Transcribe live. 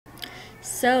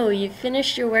So you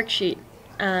finished your worksheet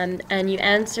and you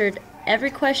answered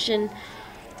every question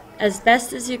as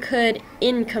best as you could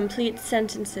in complete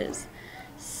sentences.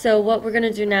 So what we're going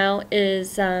to do now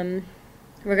is we're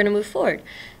going to move forward.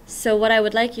 So what I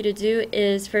would like you to do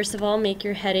is, first of all, make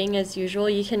your heading as usual.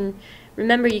 You can,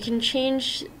 remember, you can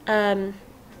change, this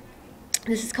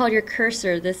is called your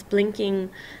cursor, this blinking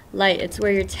light. It's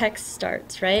where your text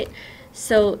starts, right?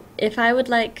 So if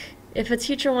a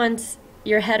teacher wants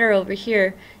your header over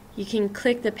here, you can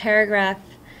click the paragraph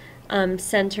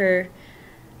center.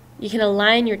 You can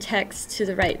align your text to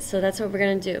the right. So that's what we're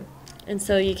going to do. And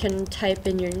so you can type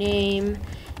in your name,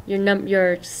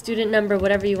 your student number,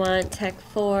 whatever you want, Tech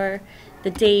 4,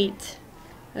 the date,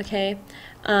 okay?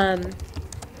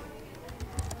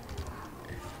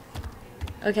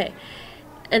 Okay,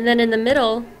 and then in the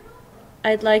middle,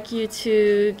 I'd like you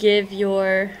to give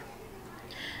your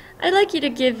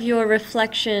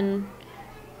reflection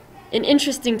an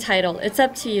interesting title. It's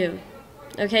up to you,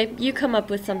 okay? You come up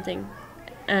with something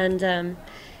and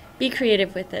be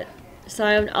creative with it. So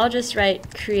I'll just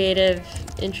write creative,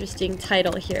 interesting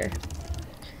title here.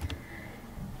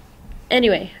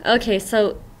 Anyway, okay,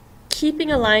 so keeping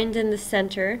aligned in the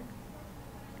center,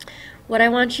 what I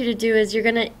want you to do is you're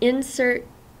going to insert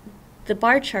the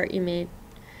bar chart you made.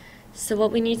 So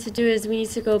what we need to do is we need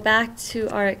to go back to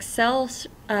our Excel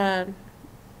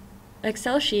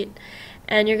sheet,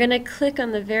 and you're going to click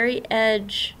on the very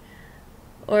edge,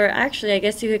 or actually I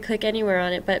guess you could click anywhere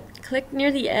on it, but click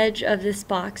near the edge of this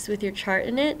box with your chart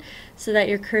in it so that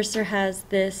your cursor has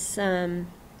this the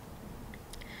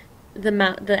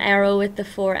arrow with the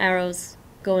 4 arrows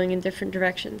going in different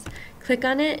directions. Click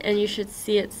on it and you should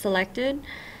see it selected.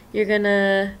 You can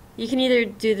either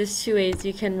do this 2 ways.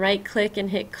 You can right click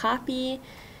and hit copy,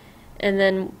 and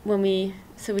then we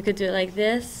could do it like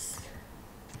this,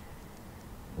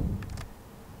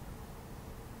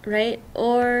 right?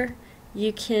 Or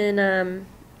you can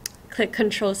click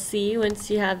Control C once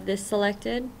you have this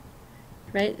selected,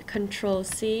 right? Control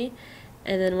C,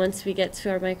 and then once we get to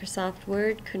our Microsoft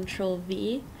Word, Control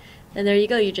V, and there you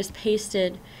go. You just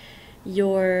pasted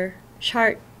your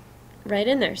chart right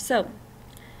in there. So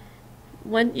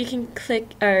you can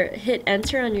click or hit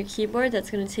enter on your keyboard. That's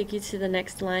going to take you to the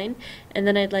next line, and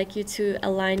then I'd like you to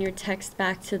align your text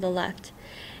back to the left,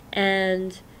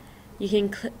 and you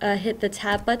can hit the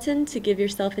tab button to give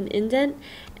yourself an indent,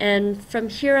 and from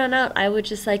here on out I would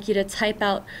just like you to type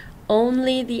out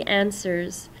only the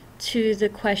answers to the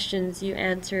questions you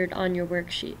answered on your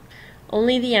worksheet.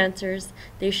 Only the answers.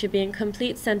 They should be in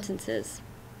complete sentences.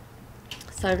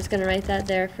 So I'm just going to write that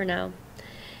there for now.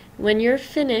 When you're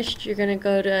finished, you're going to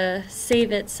go to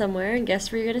save it somewhere, and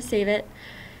guess where you're going to save it.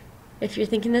 If you're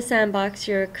thinking the Sandbox,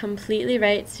 you're completely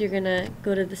right. So you're going to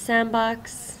go to the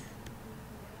Sandbox,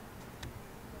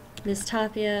 Miss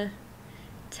Tapia,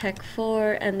 Tech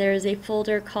 4, and there's a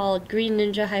folder called Green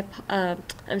Ninja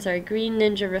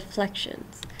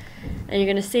Reflections. And you're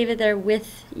going to save it there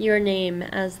with your name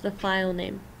as the file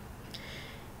name.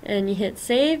 And you hit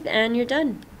save and you're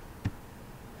done.